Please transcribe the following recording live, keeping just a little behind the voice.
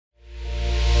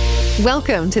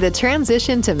Welcome to the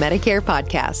Transition to Medicare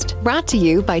podcast, brought to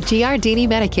you by Giardini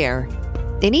Medicare.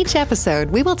 In each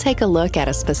episode, we will take a look at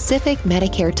a specific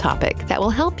Medicare topic that will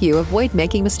help you avoid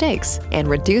making mistakes and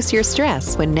reduce your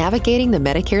stress when navigating the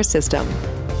Medicare system.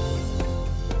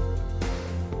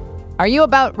 Are you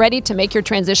about ready to make your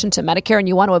transition to Medicare and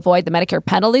you want to avoid the Medicare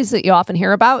penalties that you often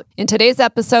hear about? In today's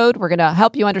episode, we're going to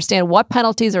help you understand what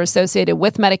penalties are associated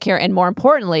with Medicare and, more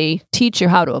importantly, teach you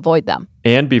how to avoid them.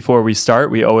 And before we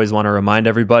start, we always want to remind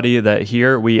everybody that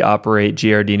here we operate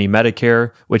Giardini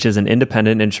Medicare, which is an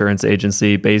independent insurance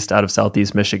agency based out of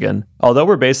Southeast Michigan. Although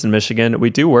we're based in Michigan, we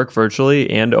do work virtually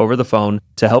and over the phone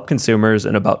to help consumers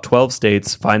in about 12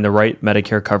 states find the right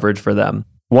Medicare coverage for them.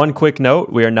 One quick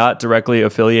note, we are not directly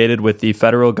affiliated with the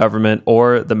federal government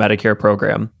or the Medicare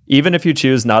program. Even if you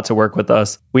choose not to work with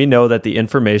us, we know that the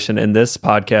information in this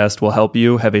podcast will help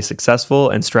you have a successful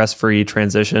and stress-free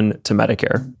transition to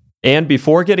Medicare. And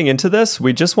before getting into this,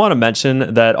 we just want to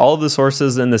mention that all of the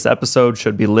sources in this episode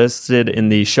should be listed in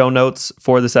the show notes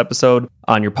for this episode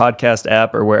on your podcast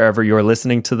app or wherever you're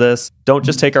listening to this. Don't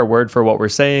just take our word for what we're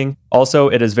saying. Also,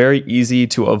 it is very easy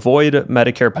to avoid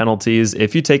Medicare penalties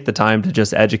if you take the time to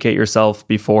just educate yourself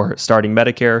before starting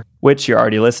Medicare, which you're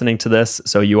already listening to this,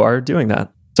 so you are doing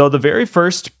that. So the very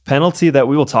first penalty that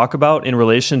we will talk about in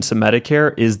relation to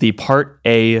Medicare is the Part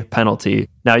A penalty.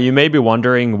 Now, you may be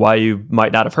wondering why you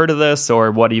might not have heard of this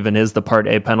or what even is the Part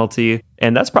A penalty.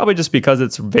 And that's probably just because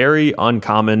it's very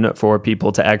uncommon for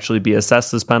people to actually be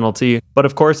assessed this penalty. But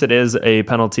of course, it is a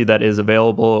penalty that is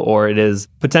available, or it is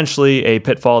potentially a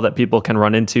pitfall that people can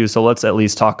run into. So let's at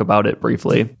least talk about it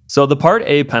briefly. So the Part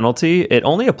A penalty, it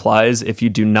only applies if you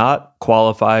do not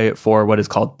qualify for what is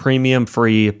called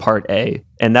premium-free Part A.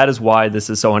 And that is why this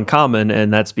is so uncommon,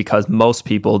 and that's because most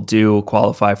people do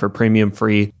qualify for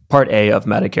premium-free Part A of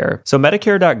Medicare. So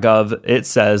Medicare.gov, it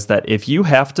says that if you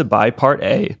have to buy Part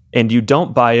A and you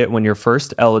don't buy it when you're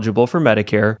first eligible for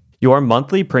Medicare, your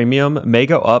monthly premium may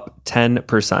go up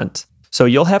 10%. So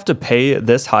you'll have to pay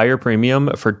this higher premium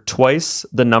for twice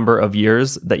the number of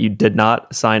years that you did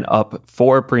not sign up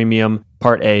for premium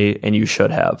Part A and you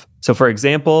should have. So for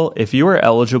example, if you were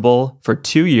eligible for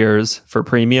 2 years for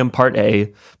premium Part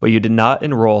A, but you did not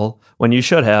enroll when you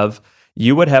should have,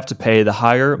 you would have to pay the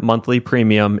higher monthly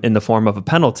premium in the form of a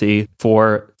penalty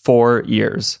for 4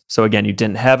 years. So again, you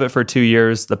didn't have it for 2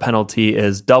 years. The penalty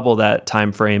is double that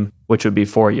time frame, which would be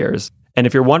 4 years. And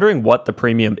if you're wondering what the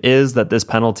premium is that this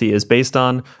penalty is based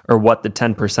on, or what the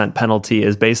 10% penalty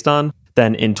is based on,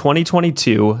 then in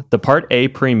 2022, the Part A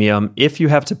premium, if you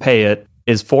have to pay it,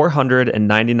 is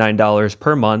 $499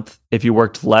 per month if you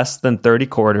worked less than 30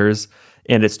 quarters,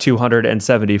 and it's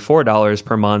 $274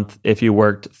 per month if you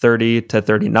worked 30 to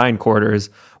 39 quarters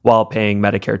while paying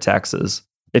Medicare taxes.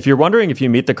 If you're wondering if you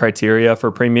meet the criteria for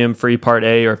premium-free Part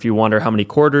A, or if you wonder how many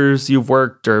quarters you've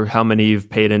worked or how many you've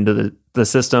paid into the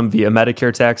system via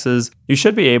Medicare taxes, you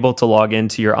should be able to log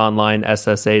into your online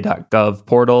SSA.gov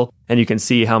portal, and you can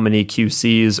see how many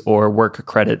QCs or work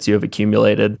credits you have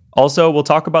accumulated. Also, we'll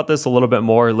talk about this a little bit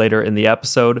more later in the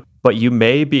episode, but you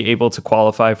may be able to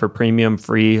qualify for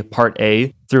premium-free Part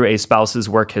A through a spouse's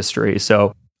work history.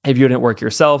 So if you didn't work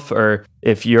yourself, or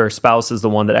if your spouse is the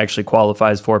one that actually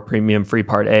qualifies for premium-free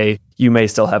Part A, you may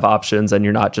still have options and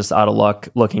you're not just out of luck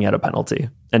looking at a penalty.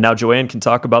 And now Joanne can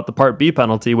talk about the Part B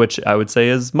penalty, which I would say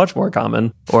is much more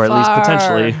common, or at least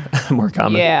potentially more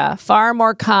common. Yeah, far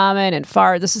more common, and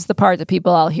this is the part that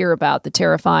people all hear about, the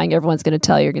terrifying, everyone's going to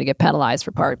tell you you're going to get penalized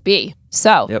for Part B.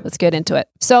 So Let's get into it.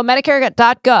 So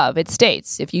Medicare.gov, it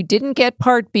states, if you didn't get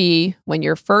Part B when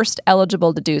you're first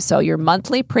eligible to do so, your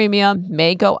monthly premium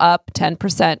may go up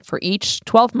 10% for each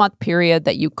 12-month period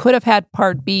that you could have had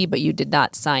Part B, but you did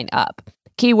not sign up.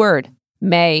 Keyword,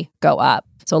 may go up.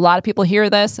 So a lot of people hear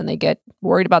this and they get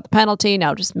worried about the penalty.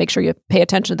 Now just make sure you pay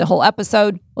attention to the whole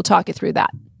episode. We'll talk you through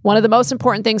that. One of the most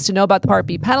important things to know about the Part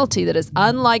B penalty that is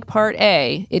unlike Part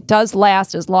A, it does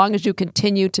last as long as you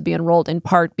continue to be enrolled in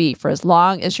Part B, for as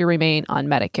long as you remain on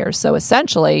Medicare. So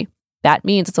essentially, that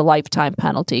means it's a lifetime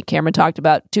penalty. Cameron talked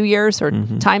about 2 years or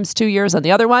times 2 years on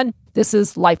the other one. This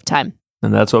is lifetime.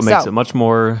 And that's what makes it much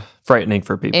more frightening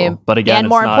for people. But again,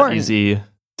 it is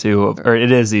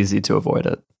easy to avoid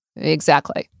it.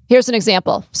 Exactly. Here's an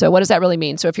example. So what does that really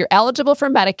mean? So if you're eligible for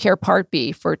Medicare Part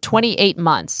B for 28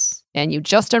 months and you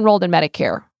just enrolled in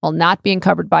Medicare while not being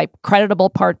covered by creditable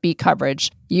Part B coverage,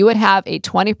 you would have a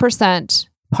 20%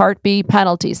 Part B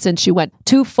penalty since you went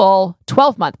 2 full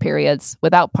 12-month periods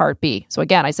without Part B. So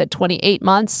again, I said 28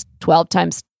 months, 12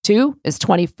 times 2 is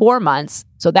 24 months.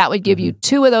 So that would give you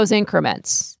 2 of those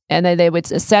increments. And then they would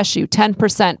assess you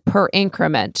 10% per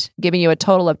increment, giving you a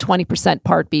total of 20%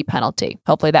 Part B penalty.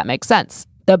 Hopefully that makes sense.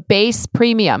 The base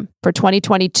premium for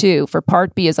 2022 for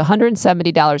Part B is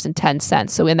 $170.10.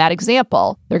 So in that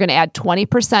example, they're going to add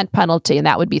 20% penalty, and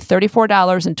that would be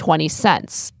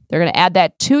 $34.20. They're going to add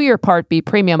that to your Part B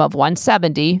premium of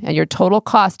 $170, and your total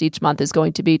cost each month is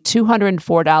going to be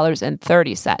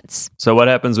 $204.30. So what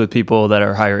happens with people that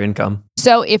are higher income?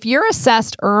 So if you're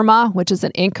assessed IRMAA, which is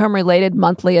an income-related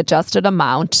monthly adjusted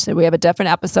amount, so we have a different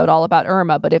episode all about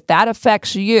IRMAA, but if that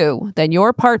affects you, then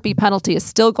your Part B penalty is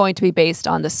still going to be based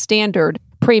on the standard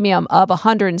premium of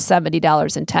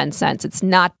 $170.10. It's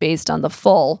not based on the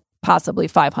full, possibly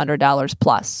 $500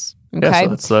 plus. Okay. Yeah, so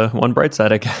that's the one bright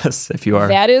side, I guess, if you are.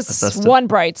 That is one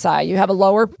bright side. You have a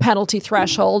lower penalty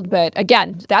threshold. But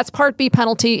again, that's Part B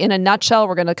penalty in a nutshell.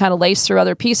 We're going to kind of lace through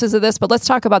other pieces of this. But let's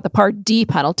talk about the Part D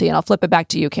penalty. And I'll flip it back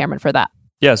to you, Cameron, for that.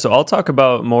 Yeah, so I'll talk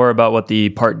more about what the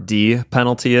Part D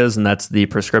penalty is, and that's the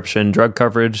prescription drug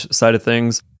coverage side of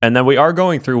things. And then we are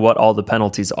going through what all the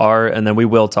penalties are, and then we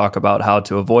will talk about how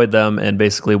to avoid them and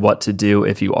basically what to do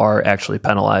if you are actually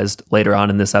penalized later on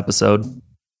in this episode.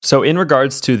 So in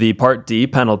regards to the Part D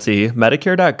penalty,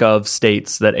 Medicare.gov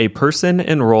states that a person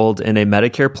enrolled in a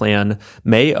Medicare plan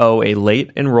may owe a late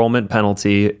enrollment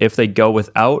penalty if they go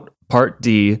without Part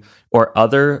D or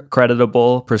other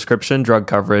creditable prescription drug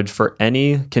coverage for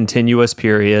any continuous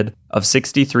period of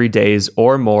 63 days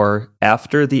or more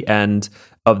after the end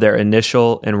of their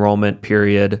initial enrollment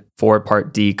period for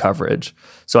Part D coverage.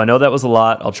 So I know that was a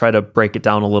lot. I'll try to break it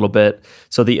down a little bit.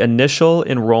 So the initial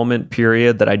enrollment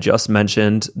period that I just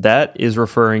mentioned, that is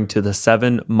referring to the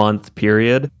 7-month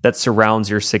period that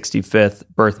surrounds your 65th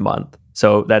birth month.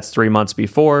 So that's 3 months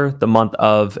before, the month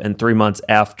of, and 3 months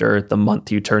after the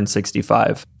month you turn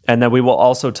 65. And then we will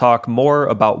also talk more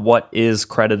about what is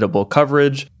creditable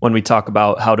coverage when we talk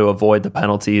about how to avoid the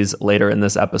penalties later in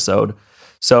this episode.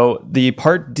 So the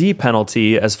Part D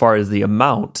penalty, as far as the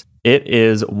amount, it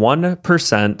is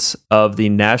 1% of the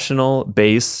national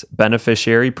base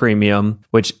beneficiary premium,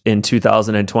 which in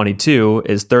 2022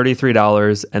 is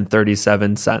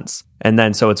 $33.37. And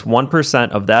then so it's 1%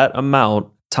 of that amount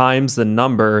times the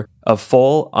number of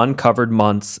full uncovered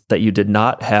months that you did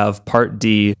not have Part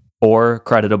D or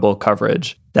creditable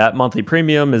coverage. That monthly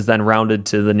premium is then rounded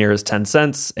to the nearest 10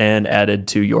 cents and added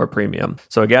to your premium.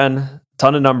 So again,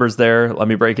 ton of numbers there. Let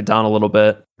me break it down a little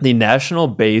bit. The national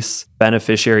base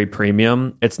beneficiary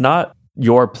premium, it's not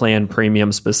your plan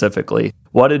premium specifically.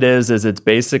 What it is it's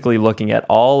basically looking at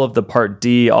all of the Part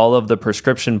D, all of the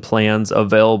prescription plans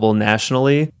available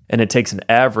nationally, and it takes an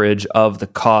average of the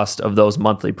cost of those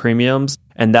monthly premiums,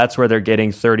 and that's where they're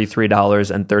getting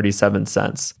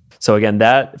 $33.37. So again,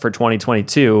 that for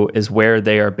 2022 is where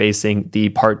they are basing the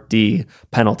Part D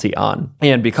penalty on.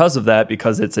 And because of that,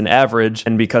 because it's an average,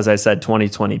 and because I said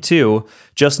 2022,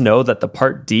 just know that the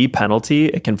Part D penalty,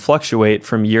 it can fluctuate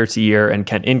from year to year and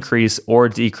can increase or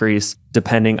decrease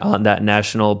depending on that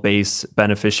national base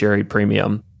beneficiary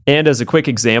premium. And as a quick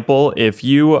example, if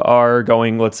you are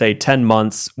going, let's say, 10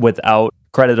 months without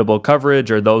creditable coverage,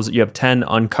 or those you have 10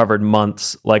 uncovered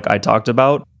months like I talked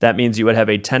about, that means you would have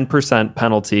a 10%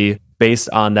 penalty based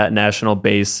on that national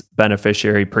base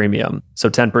beneficiary premium. So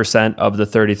 10% of the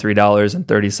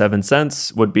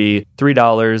 $33.37 would be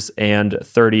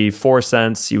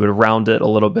 $3.34. You would round it a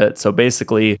little bit. So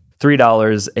basically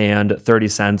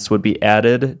 $3.30 would be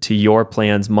added to your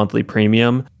plan's monthly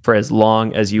premium for as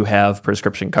long as you have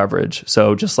prescription coverage.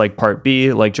 So just like Part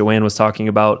B, like Joanne was talking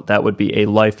about, that would be a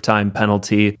lifetime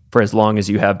penalty for as long as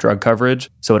you have drug coverage.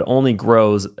 So it only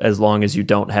grows as long as you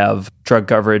don't have drug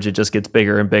coverage. It just gets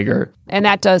bigger and bigger. And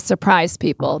that does surprise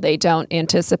people. They don't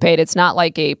anticipate. It's not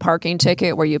like a parking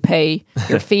ticket where you pay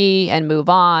your fee and move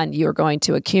on. You're going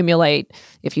to accumulate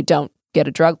if you don't get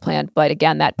a drug plan. But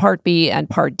again, that Part B and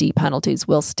Part D penalties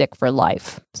will stick for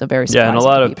life. So very surprising. Yeah, and a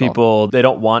lot of people, they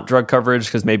don't want drug coverage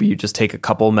because maybe you just take a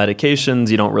couple medications.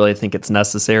 You don't really think it's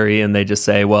necessary. And they just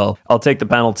say, well, I'll take the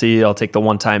penalty, I'll take the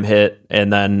one-time hit,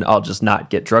 and then I'll just not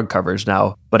get drug coverage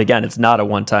now. But again, it's not a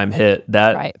one-time hit.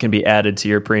 That can be added to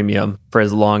your premium for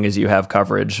as long as you have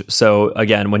coverage. So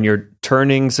again, when you're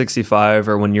turning 65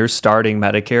 or when you're starting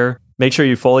Medicare, make sure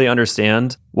you fully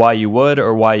understand why you would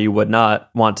or why you would not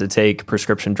want to take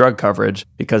prescription drug coverage.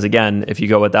 Because again, if you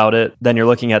go without it, then you're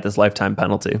looking at this lifetime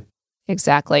penalty.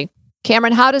 Exactly.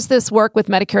 Cameron, how does this work with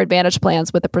Medicare Advantage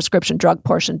plans with the prescription drug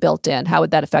portion built in? How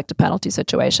would that affect a penalty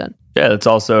situation? Yeah, that's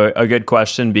also a good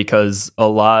question because a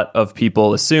lot of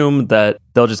people assume that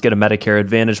they'll just get a Medicare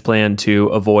Advantage plan to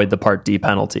avoid the Part D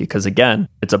penalty. Because again,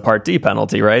 it's a Part D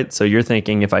penalty, right? So you're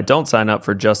thinking if I don't sign up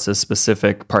for just a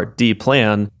specific Part D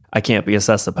plan, I can't be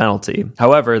assessed a penalty.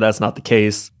 However, that's not the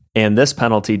case. And this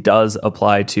penalty does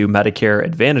apply to Medicare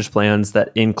Advantage plans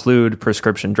that include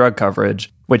prescription drug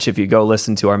coverage, which if you go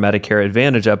listen to our Medicare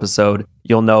Advantage episode,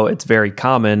 you'll know it's very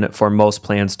common for most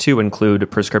plans to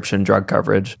include prescription drug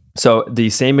coverage. So the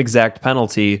same exact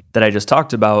penalty that I just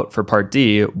talked about for Part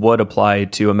D would apply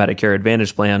to a Medicare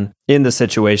Advantage plan in the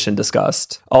situation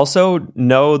discussed. Also,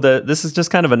 know that this is just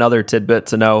kind of another tidbit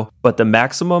to know, but the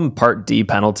maximum Part D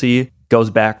penalty goes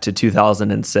back to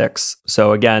 2006.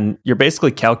 So again, you're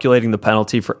basically calculating the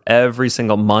penalty for every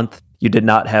single month you did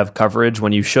not have coverage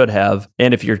when you should have.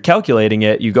 And if you're calculating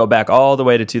it, you go back all the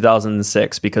way to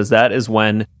 2006 because that is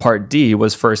when Part D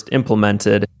was first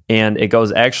implemented. And it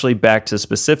goes actually back to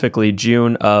specifically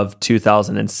June of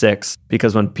 2006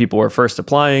 because when people were first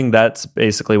applying, that's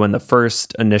basically when the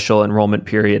first initial enrollment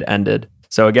period ended.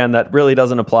 So again, that really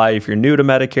doesn't apply if you're new to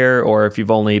Medicare or if you've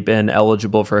only been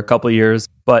eligible for a couple of years.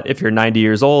 But if you're 90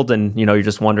 years old and you're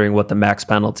just wondering what the max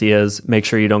penalty is, make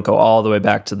sure you don't go all the way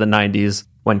back to the 90s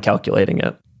when calculating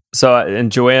it. So, and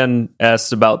Joanne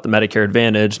asked about the Medicare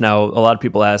Advantage. Now, a lot of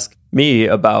people ask me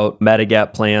about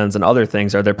Medigap plans and other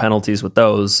things. Are there penalties with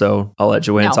those? So I'll let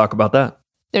Joanne talk about that.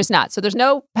 There's not. So there's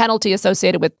no penalty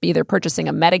associated with either purchasing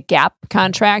a Medigap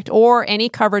contract or any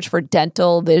coverage for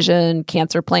dental, vision,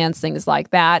 cancer plans, things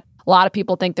like that. A lot of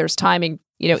people think there's timing,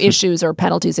 issues or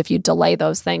penalties if you delay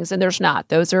those things, and there's not.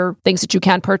 Those are things that you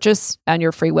can purchase on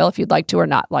your free will if you'd like to or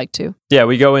not like to. Yeah,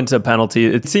 we go into penalty.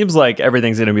 It seems like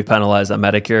everything's going to be penalized on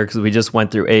Medicare because we just went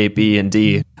through A, B, and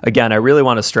D. Again, I really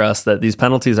want to stress that these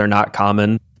penalties are not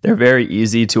common. They're very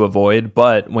easy to avoid,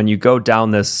 but when you go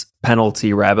down this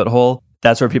penalty rabbit hole,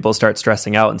 that's where people start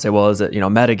stressing out and say, well, is it,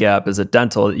 Medigap? Is it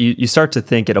dental? You start to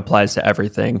think it applies to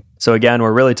everything. So again,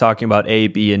 we're really talking about A,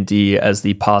 B, and D as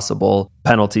the possible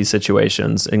penalty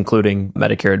situations, including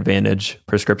Medicare Advantage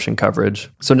prescription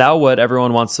coverage. So now what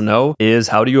everyone wants to know is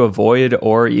how do you avoid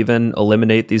or even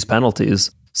eliminate these penalties?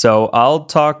 So I'll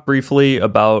talk briefly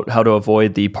about how to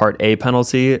avoid the Part A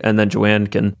penalty, and then Joanne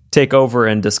can take over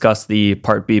and discuss the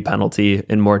Part B penalty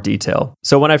in more detail.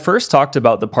 So when I first talked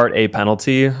about the Part A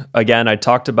penalty, again, I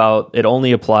talked about it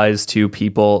only applies to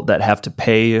people that have to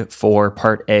pay for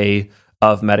Part A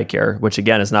of Medicare, which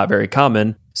again is not very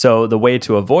common. So the way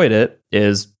to avoid it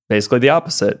is basically the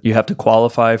opposite. You have to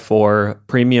qualify for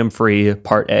premium-free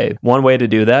Part A. One way to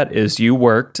do that is you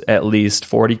worked at least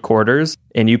 40 quarters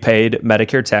and you paid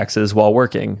Medicare taxes while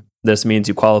working. This means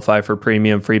you qualify for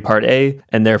premium-free Part A,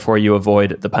 and therefore you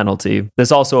avoid the penalty.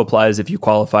 This also applies if you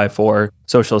qualify for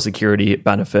Social Security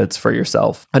benefits for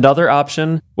yourself. Another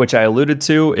option, which I alluded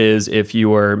to, is if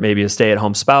you were maybe a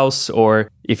stay-at-home spouse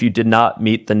or if you did not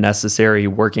meet the necessary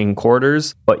working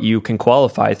quarters, but you can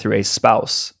qualify through a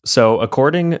spouse. So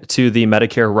according to the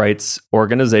Medicare Rights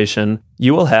Organization,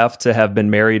 you will have to have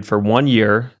been married for 1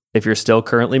 year if you're still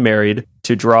currently married,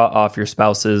 to draw off your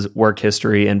spouse's work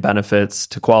history and benefits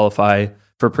to qualify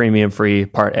for premium-free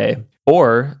Part A.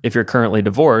 Or if you're currently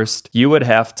divorced, you would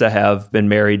have to have been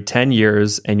married 10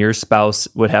 years and your spouse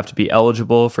would have to be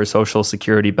eligible for Social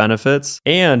Security benefits.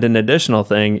 And an additional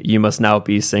thing, you must now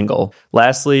be single.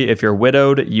 Lastly, if you're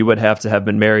widowed, you would have to have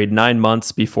been married 9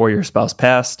 months before your spouse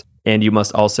passed, and you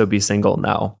must also be single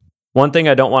now. One thing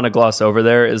I don't want to gloss over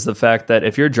there is the fact that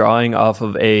if you're drawing off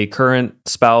of a current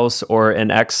spouse or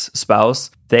an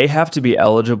ex-spouse, they have to be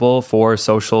eligible for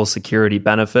Social Security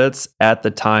benefits at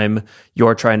the time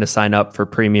you're trying to sign up for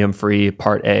premium-free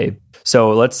Part A.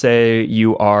 So let's say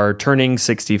you are turning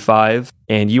 65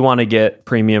 and you want to get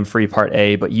premium-free Part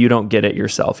A, but you don't get it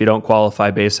yourself. You don't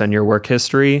qualify based on your work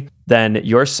history. Then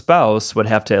your spouse would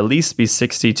have to at least be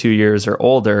 62 years or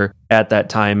older at that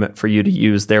time for you to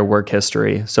use their work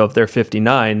history. So if they're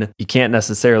 59, you can't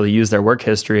necessarily use their work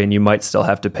history and you might still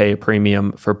have to pay a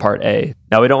premium for Part A.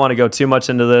 Now, we don't want to go too much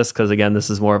into this because, again, this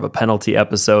is more of a penalty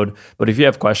episode. But if you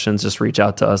have questions, just reach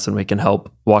out to us and we can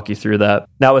help walk you through that.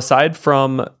 Now, aside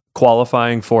from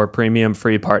qualifying for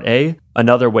premium-free Part A,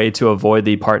 another way to avoid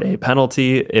the Part A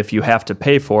penalty, if you have to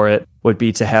pay for it, would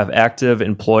be to have active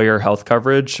employer health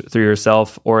coverage through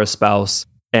yourself or a spouse,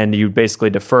 and you basically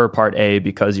defer Part A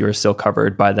because you are still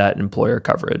covered by that employer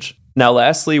coverage. Now,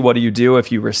 lastly, what do you do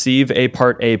if you receive a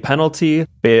Part A penalty?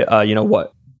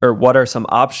 What are some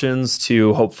options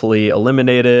to hopefully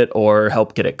eliminate it or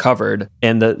help get it covered?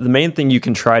 And the main thing you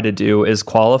can try to do is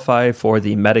qualify for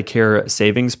the Medicare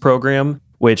Savings Program,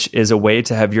 which is a way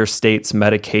to have your state's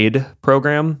Medicaid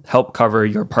program help cover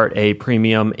your Part A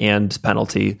premium and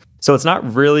penalty. So it's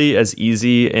not really as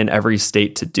easy in every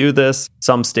state to do this.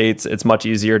 Some states, it's much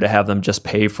easier to have them just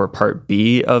pay for Part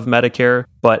B of Medicare.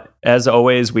 But as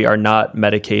always, we are not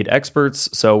Medicaid experts,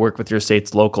 so work with your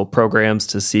state's local programs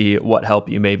to see what help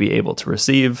you may be able to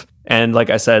receive. And like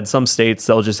I said, some states,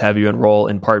 they'll just have you enroll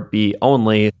in Part B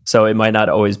only. So it might not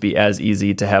always be as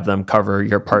easy to have them cover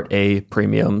your Part A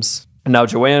premiums. Now,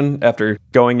 Joanne, after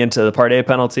going into the Part A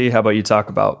penalty, how about you talk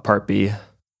about Part B,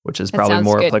 which is probably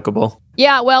more applicable?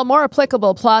 Yeah, well, more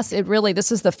applicable. Plus,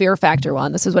 this is the fear factor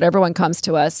one. This is what everyone comes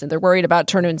to us, and they're worried about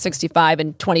turning 65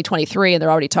 in 2023, and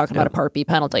they're already talking about a Part B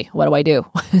penalty. What do I do?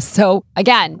 So,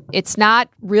 again, it's not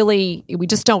really, we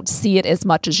just don't see it as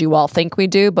much as you all think we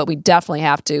do, but we definitely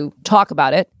have to talk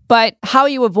about it. But how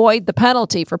you avoid the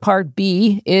penalty for Part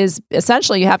B is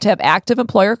essentially you have to have active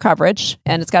employer coverage,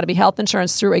 and it's got to be health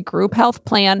insurance through a group health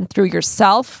plan through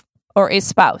yourself or a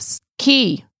spouse.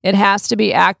 Key. It has to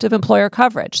be active employer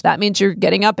coverage. That means you're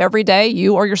getting up every day.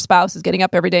 You or your spouse is getting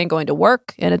up every day and going to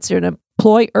work, and it's an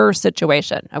employer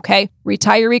situation, okay?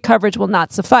 Retiree coverage will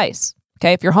not suffice,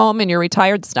 okay? If you're home and you're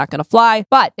retired, it's not going to fly.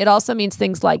 But it also means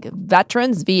things like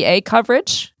veterans, VA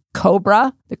coverage,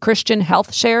 COBRA, the Christian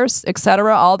Health Shares, et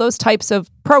cetera, all those types of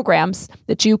programs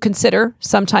that you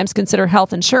sometimes consider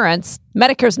health insurance.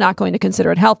 Medicare is not going to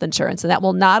consider it health insurance, and that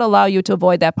will not allow you to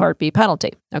avoid that Part B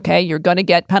penalty, okay? You're going to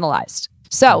get penalized.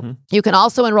 So you can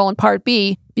also enroll in Part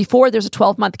B before there's a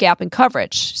 12-month gap in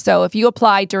coverage. So if you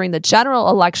apply during the general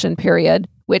election period,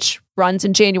 which runs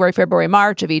in January, February,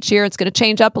 March of each year, it's going to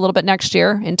change up a little bit next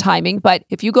year in timing. But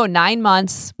if you go 9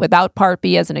 months without Part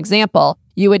B as an example,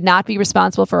 you would not be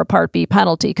responsible for a Part B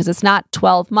penalty because it's not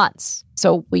 12 months.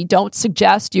 So we don't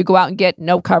suggest you go out and get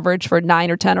no coverage for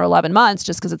 9 or 10 or 11 months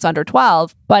just because it's under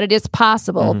 12, but it is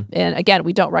possible. And again,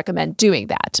 we don't recommend doing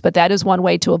that, but that is one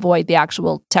way to avoid the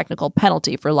actual technical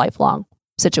penalty for lifelong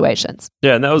situations.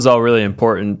 Yeah, and that was all really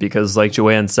important because like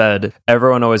Joanne said,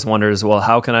 everyone always wonders, well,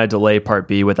 how can I delay Part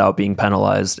B without being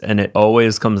penalized? And it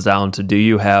always comes down to, do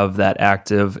you have that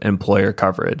active employer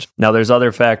coverage? Now, there's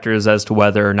other factors as to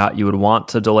whether or not you would want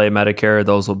to delay Medicare.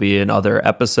 Those will be in other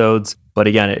episodes. But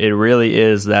again, it really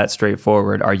is that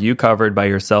straightforward. Are you covered by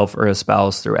yourself or a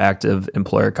spouse through active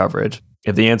employer coverage?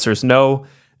 If the answer is no,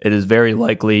 it is very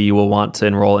likely you will want to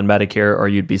enroll in Medicare or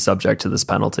you'd be subject to this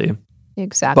penalty.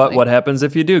 Exactly. But what happens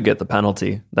if you do get the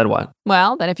penalty? Then what?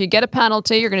 Well, then if you get a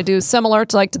penalty, you're going to do similar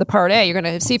to the Part A. You're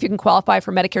going to see if you can qualify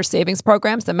for Medicare savings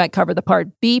programs that might cover the Part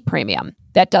B premium.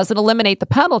 That doesn't eliminate the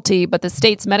penalty, but the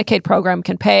state's Medicaid program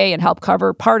can pay and help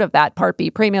cover part of that Part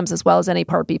B premiums as well as any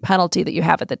Part B penalty that you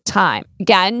have at the time.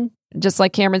 Again, just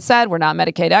like Cameron said, we're not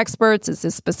Medicaid experts. This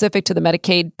is specific to the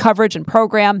Medicaid coverage and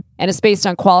program, and it's based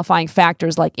on qualifying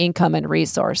factors like income and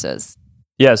resources.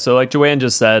 Yeah, so like Joanne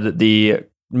just said, the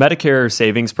Medicare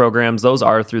savings programs, those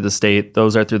are through the state.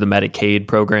 Those are through the Medicaid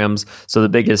programs. So the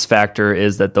biggest factor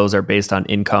is that those are based on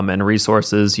income and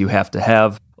resources. You have to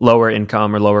have lower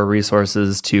income or lower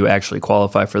resources to actually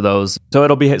qualify for those. So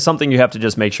it'll be something you have to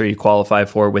just make sure you qualify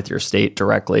for with your state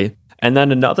directly. And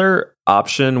then another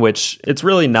option, which it's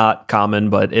really not common,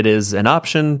 but it is an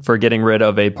option for getting rid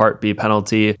of a Part B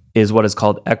penalty, is what is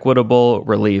called equitable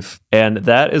relief. And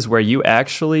that is where you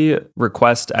actually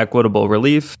request equitable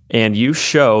relief and you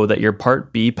show that your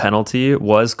Part B penalty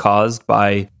was caused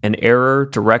by an error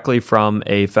directly from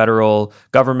a federal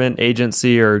government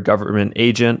agency or government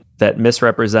agent that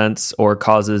misrepresents or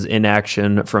causes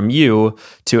inaction from you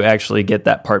to actually get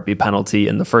that Part B penalty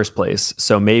in the first place.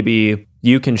 So maybe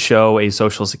you can show a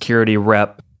Social Security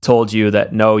rep told you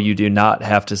that no, you do not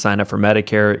have to sign up for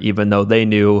Medicare, even though they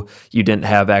knew you didn't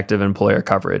have active employer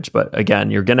coverage. But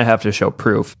again, you're going to have to show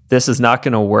proof. This is not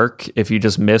going to work if you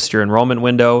just missed your enrollment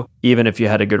window, even if you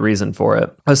had a good reason for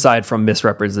it, aside from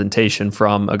misrepresentation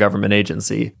from a government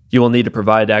agency. You will need to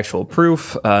provide actual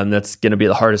proof. That's going to be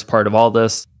the hardest part of all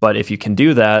this. But if you can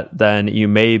do that, then you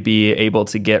may be able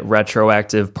to get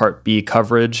retroactive Part B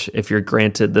coverage if you're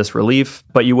granted this relief,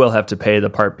 but you will have to pay the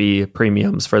Part B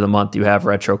premiums for the month you have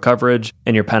retro coverage,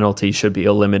 and your penalty should be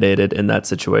eliminated in that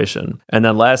situation. And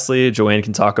then lastly, Joanne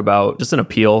can talk about just an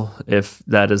appeal if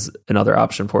that is another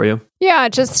option for you. Yeah,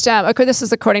 just this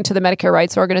is according to the Medicare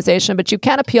Rights Organization, but you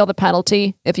can appeal the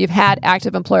penalty if you've had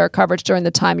active employer coverage during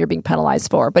the time you're being penalized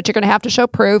for. But you're going to have to show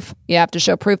proof. You have to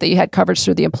show proof that you had coverage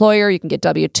through the employer. You can get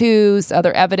W-2s,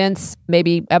 other evidence,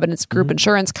 maybe evidence group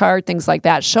insurance card, things like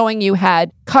that, showing you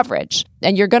had coverage.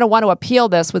 And you're going to want to appeal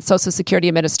this with Social Security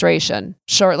Administration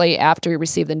shortly after you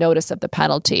receive the notice of the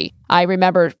penalty. I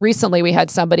remember recently we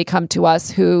had somebody come to us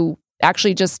who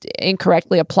actually just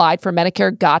incorrectly applied for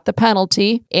Medicare, got the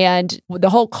penalty, and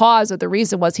the whole cause of the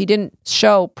reason was he didn't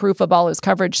show proof of all his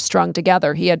coverage strung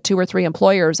together. He had 2 or 3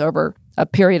 employers over a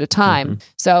period of time.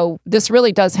 So this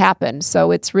really does happen. So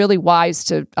it's really wise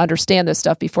to understand this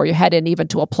stuff before you head in even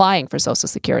to applying for Social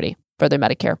Security for their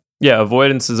Medicare. Yeah,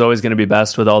 avoidance is always going to be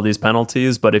best with all these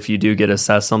penalties, but if you do get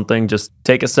assessed something, just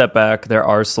take a step back. There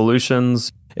are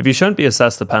solutions. If you shouldn't be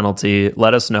assessed the penalty,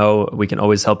 let us know. We can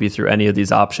always help you through any of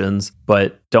these options,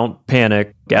 but don't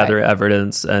panic, gather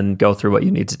evidence, and go through what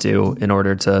you need to do in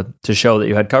order to show that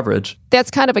you had coverage.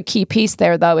 That's kind of a key piece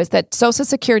there, though, is that Social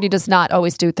Security does not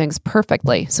always do things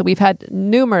perfectly. So we've had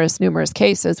numerous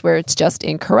cases where it's just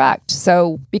incorrect.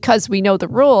 So because we know the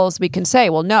rules, we can say,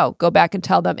 well, no, go back and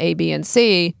tell them A, B, and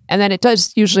C. And then it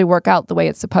does usually work out the way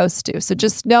it's supposed to. So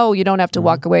just know you don't have to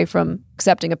walk away from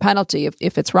accepting a penalty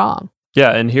if it's wrong.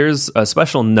 Yeah, and here's a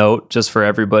special note just for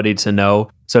everybody to know.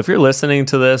 So if you're listening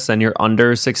to this and you're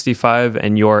under 65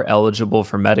 and you're eligible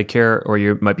for Medicare, or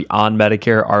you might be on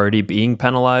Medicare already being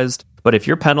penalized, but if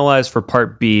you're penalized for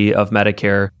Part B of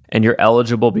Medicare and you're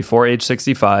eligible before age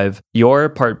 65, your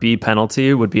Part B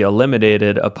penalty would be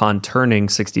eliminated upon turning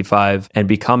 65 and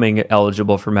becoming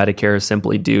eligible for Medicare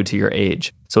simply due to your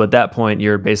age. So at that point,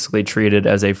 you're basically treated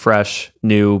as a fresh,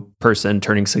 new person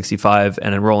turning 65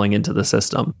 and enrolling into the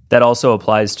system. That also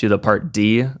applies to the Part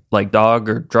D, like dog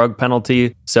or drug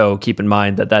penalty. So keep in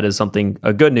mind that is something,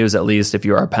 a good news at least, if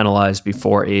you are penalized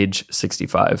before age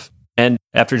 65. And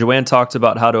after Joanne talked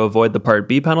about how to avoid the Part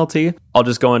B penalty, I'll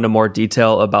just go into more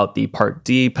detail about the Part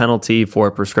D penalty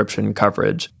for prescription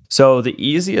coverage. So the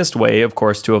easiest way, of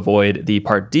course, to avoid the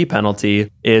Part D penalty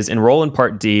is enroll in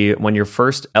Part D when you're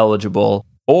first eligible,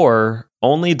 or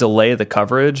only delay the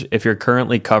coverage if you're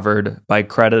currently covered by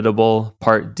creditable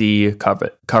Part D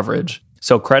coverage.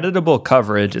 So creditable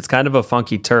coverage, it's kind of a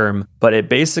funky term, but it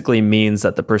basically means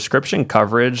that the prescription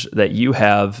coverage that you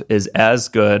have is as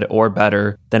good or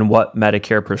better than what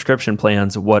Medicare prescription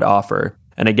plans would offer.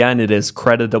 And again, it is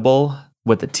creditable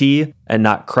with a T and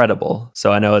not credible.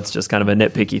 So I know it's just kind of a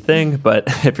nitpicky thing, but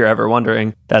if you're ever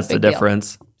wondering, that's the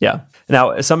difference. Yeah.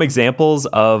 Now, some examples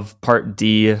of Part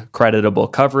D creditable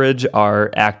coverage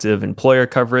are active employer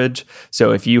coverage.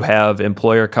 So if you have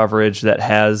employer coverage that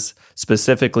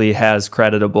specifically has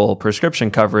creditable prescription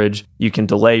coverage, you can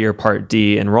delay your Part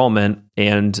D enrollment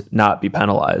and not be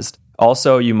penalized.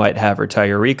 Also, you might have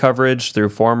retiree coverage through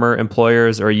former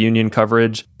employers or union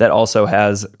coverage that also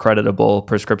has creditable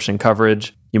prescription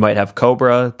coverage. You might have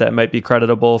COBRA that might be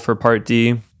creditable for Part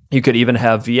D. You could even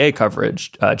have VA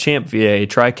coverage, CHAMP VA,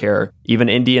 TRICARE, even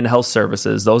Indian Health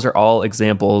Services. Those are all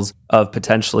examples of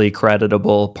potentially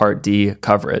creditable Part D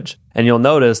coverage. And you'll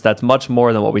notice that's much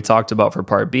more than what we talked about for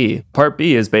Part B. Part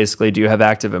B is basically, do you have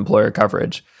active employer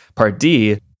coverage? Part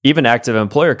D, even active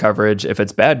employer coverage, if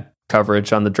it's bad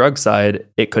coverage on the drug side,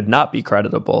 it could not be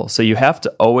creditable. So you have to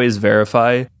always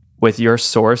verify with your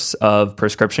source of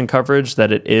prescription coverage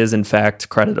that it is in fact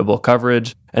creditable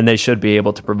coverage, and they should be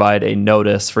able to provide a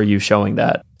notice for you showing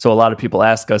that. So a lot of people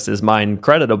ask us, is mine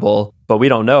creditable? But we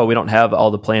don't know. We don't have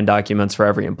all the plan documents for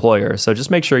every employer. So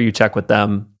just make sure you check with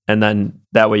them, and then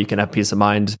that way you can have peace of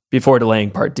mind before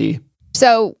delaying Part D.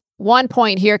 So one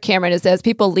point here, Cameron, is as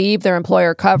people leave their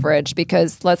employer coverage,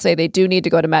 because let's say they do need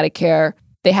to go to Medicare,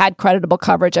 they had creditable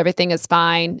coverage, everything is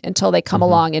fine until they come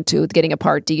along into getting a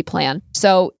Part D plan.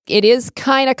 So it is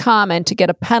kind of common to get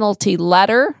a penalty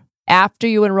letter after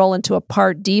you enroll into a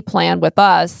Part D plan with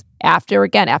us, after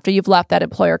you've left that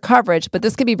employer coverage, but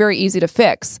this can be very easy to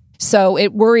fix. So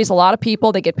it worries a lot of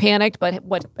people. They get panicked,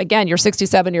 but again, you're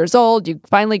 67 years old, you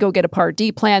finally go get a Part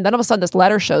D plan, then all of a sudden this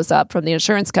letter shows up from the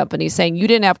insurance company saying you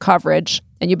didn't have coverage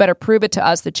and you better prove it to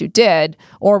us that you did,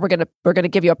 or we're going to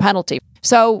give you a penalty.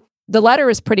 So the letter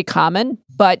is pretty common,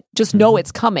 but just know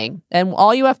it's coming. And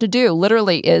all you have to do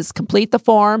literally is complete the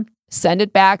form, send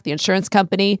it back. The insurance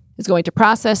company is going to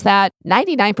process that.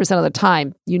 99% of the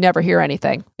time, you never hear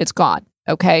anything. It's gone.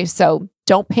 Okay. So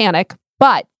don't panic,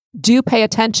 but do pay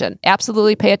attention.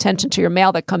 Absolutely pay attention to your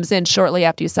mail that comes in shortly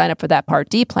after you sign up for that Part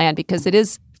D plan, because it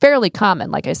is fairly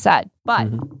common, like I said. But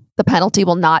the penalty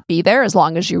will not be there as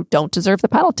long as you don't deserve the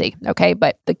penalty. Okay.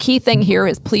 But the key thing here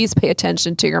is please pay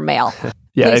attention to your mail.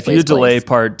 Yeah, if you delay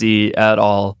Part D at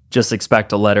all, just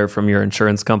expect a letter from your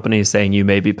insurance company saying you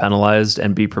may be penalized,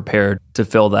 and be prepared to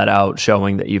fill that out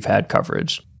showing that you've had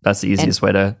coverage. That's the easiest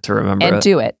way to remember it. And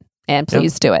do it. And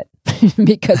please do it.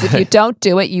 Because if you don't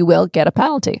do it, you will get a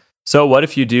penalty. So what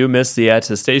if you do miss the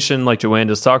attestation like Joanne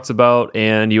just talked about,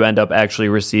 and you end up actually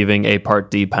receiving a Part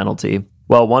D penalty?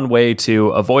 Well, one way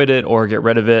to avoid it or get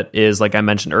rid of it is, like I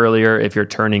mentioned earlier, if you're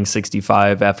turning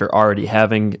 65 after already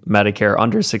having Medicare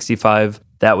under 65,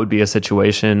 that would be a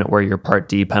situation where your Part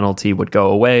D penalty would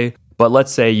go away. But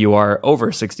let's say you are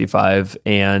over 65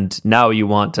 and now you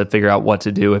want to figure out what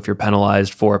to do if you're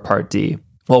penalized for Part D.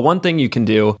 Well, one thing you can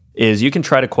do is you can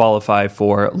try to qualify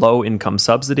for low income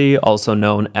subsidy, also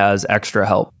known as Extra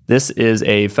Help. This is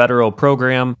a federal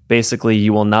program. Basically,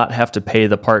 you will not have to pay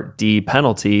the Part D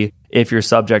penalty if you're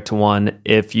subject to one,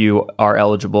 if you are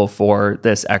eligible for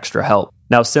this Extra Help.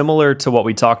 Now, similar to what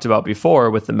we talked about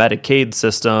before with the Medicaid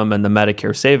system and the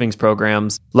Medicare savings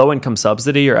programs, low-income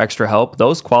subsidy or extra help,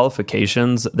 those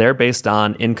qualifications, they're based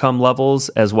on income levels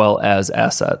as well as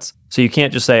assets. So you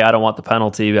can't just say, I don't want the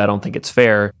penalty, I don't think it's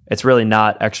fair. It's really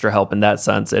not extra help in that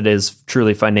sense. It is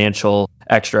truly financial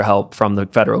extra help from the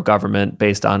federal government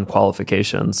based on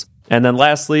qualifications. And then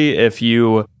lastly, if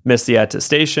you miss the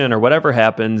attestation or whatever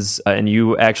happens and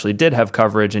you actually did have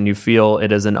coverage and you feel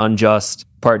it is an unjust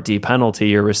Part D penalty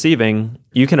you're receiving,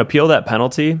 you can appeal that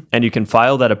penalty and you can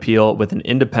file that appeal with an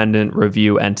independent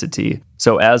review entity.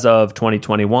 So as of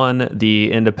 2021,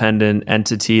 the independent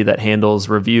entity that handles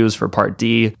reviews for Part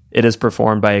D, it is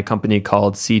performed by a company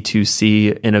called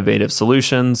C2C Innovative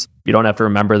Solutions. You don't have to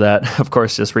remember that. Of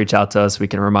course, just reach out to us. We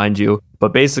can remind you.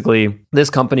 But basically, this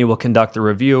company will conduct the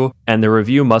review, and the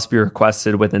review must be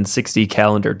requested within 60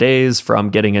 calendar days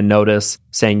from getting a notice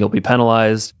saying you'll be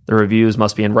penalized. The reviews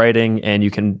must be in writing, and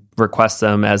you can request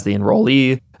them as the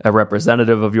enrollee. A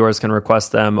representative of yours can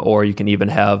request them, or you can even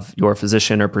have your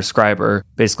physician or prescriber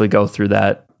basically go through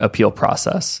that appeal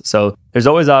process. So there's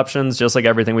always options, just like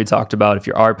everything we talked about. If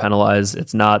you are penalized,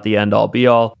 it's not the end all be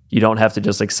all. You don't have to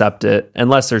just accept it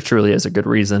unless there truly is a good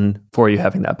reason for you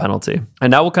having that penalty.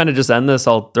 And now we'll kind of just end this.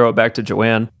 I'll throw it back to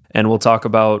Joanne and we'll talk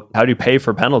about how do you pay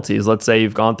for penalties. Let's say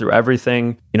you've gone through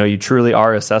everything, you truly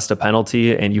are assessed a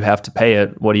penalty and you have to pay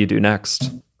it. What do you do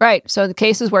next? Right. So in the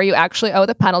cases where you actually owe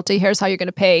the penalty, here's how you're going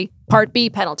to pay Part B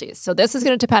penalties. So this is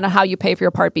going to depend on how you pay for your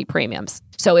Part B premiums.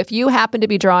 So if you happen to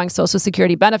be drawing Social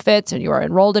Security benefits and you are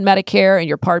enrolled in Medicare and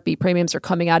your Part B premiums are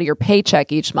coming out of your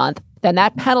paycheck each month, then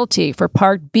that penalty for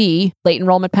Part B, late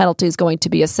enrollment penalty, is going to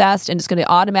be assessed and it's going to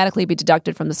automatically be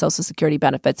deducted from the Social Security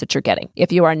benefits that you're getting.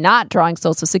 If you are not drawing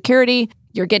Social Security,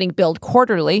 you're getting billed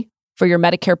quarterly for your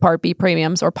Medicare Part B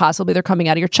premiums, or possibly they're coming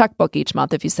out of your checkbook each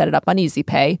month if you set it up on Easy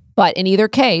Pay. But in either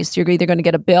case, you're either going to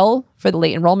get a bill for the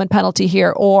late enrollment penalty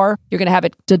here, or you're going to have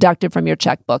it deducted from your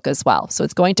checkbook as well. So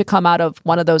it's going to come out of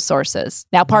one of those sources.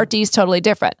 Now, Part D is totally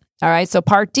different. All right. So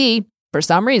Part D, for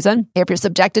some reason, if you're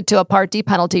subjected to a Part D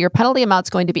penalty, your penalty amount is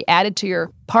going to be added to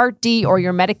your Part D or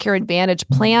your Medicare Advantage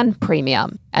plan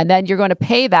premium. And then you're going to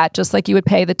pay that just like you would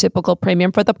pay the typical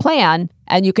premium for the plan.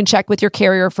 And you can check with your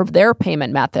carrier for their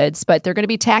payment methods, but they're going to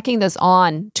be tacking this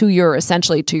on to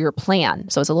essentially to your plan.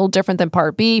 So it's a little different than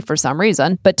Part B for some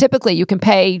reason, but typically you can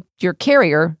pay your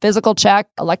carrier physical check,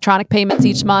 electronic payments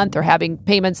each month, or having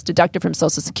payments deducted from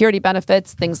Social Security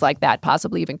benefits, things like that,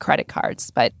 possibly even credit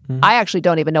cards. But I actually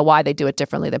don't even know why they do it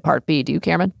differently than Part B. Do you,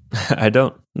 Cameron? I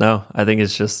don't. No, I think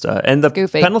it's just, and the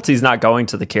penalty's not going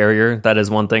to the carrier. That is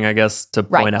one thing, I guess, to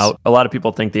point out. A lot of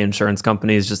people think the insurance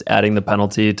company is just adding the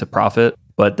penalty to profit,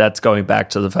 but that's going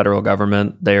back to the federal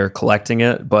government. They're collecting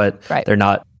it, but they're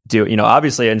not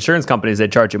obviously insurance companies, they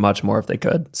charge you much more if they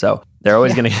could. So they're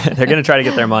always they're going to try to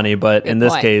get their money. But in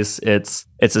this case, it's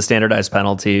a standardized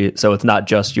penalty. So it's not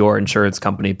just your insurance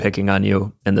company picking on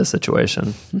you in this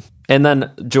situation. And then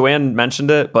Joanne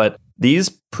mentioned it, but these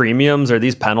premiums or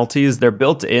these penalties, they're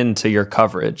built into your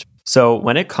coverage. So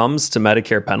when it comes to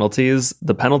Medicare penalties,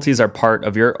 the penalties are part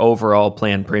of your overall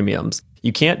plan premiums.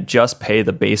 You can't just pay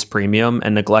the base premium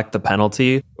and neglect the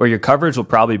penalty, or your coverage will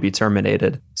probably be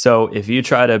terminated. So if you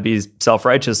try to be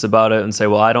self-righteous about it and say,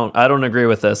 well, I don't agree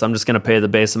with this, I'm just going to pay the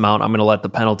base amount, I'm going to let the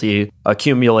penalty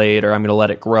accumulate, or I'm going to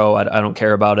let it grow, I don't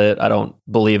care about it, I don't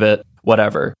believe it,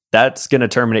 whatever, that's going to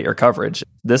terminate your coverage.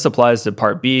 This applies to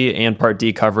Part B and Part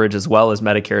D coverage as well as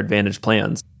Medicare Advantage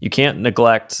plans. You can't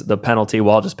neglect the penalty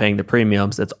while just paying the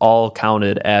premiums. It's all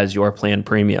counted as your plan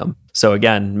premium. So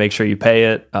again, make sure you pay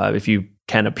it. If you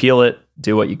can appeal it,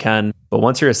 do what you can. But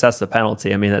once you're assessed the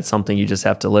penalty, that's something you just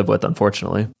have to live with,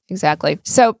 unfortunately. Exactly.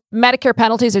 So Medicare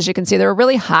penalties, as you can see, they're a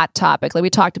really hot topic. Like we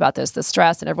talked about this, the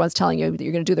stress, and everyone's telling you that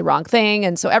you're going to do the wrong thing.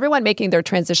 And so everyone making their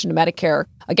transition to Medicare,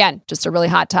 again, just a really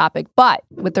hot topic. But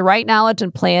with the right knowledge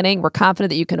and planning, we're confident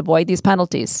that you can avoid these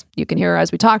penalties. You can hear,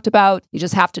 as we talked about, you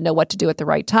just have to know what to do at the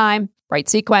right time, right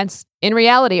sequence. In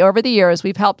reality, over the years,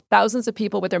 we've helped thousands of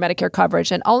people with their Medicare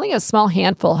coverage, and only a small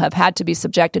handful have had to be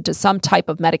subjected to some type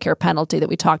of Medicare penalty that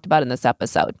we talked about in this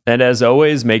episode. And as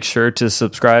always, make sure to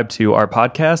subscribe to our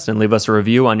podcast and leave us a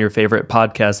review on your favorite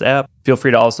podcast app. Feel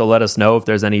free to also let us know if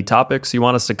there's any topics you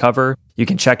want us to cover. You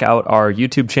can check out our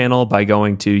YouTube channel by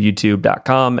going to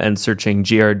youtube.com and searching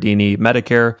Giardini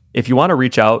Medicare. If you want to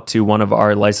reach out to one of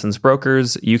our licensed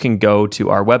brokers, you can go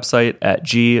to our website at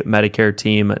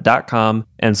gmedicareteam.com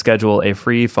and schedule a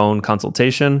free phone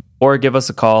consultation, or give us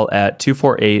a call at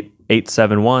 248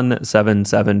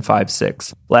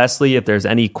 871-7756. Lastly, if there's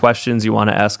any questions you want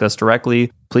to ask us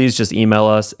directly, please just email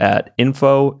us at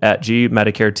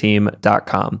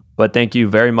info@gmedicareteam.com. But thank you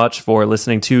very much for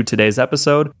listening to today's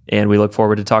episode, and we look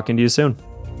forward to talking to you soon.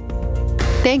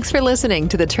 Thanks for listening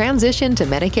to the Transition to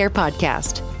Medicare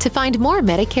podcast. To find more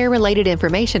Medicare-related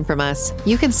information from us,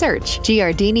 you can search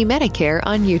Giardini Medicare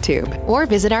on YouTube or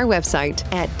visit our website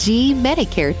at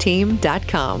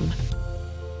gmedicareteam.com.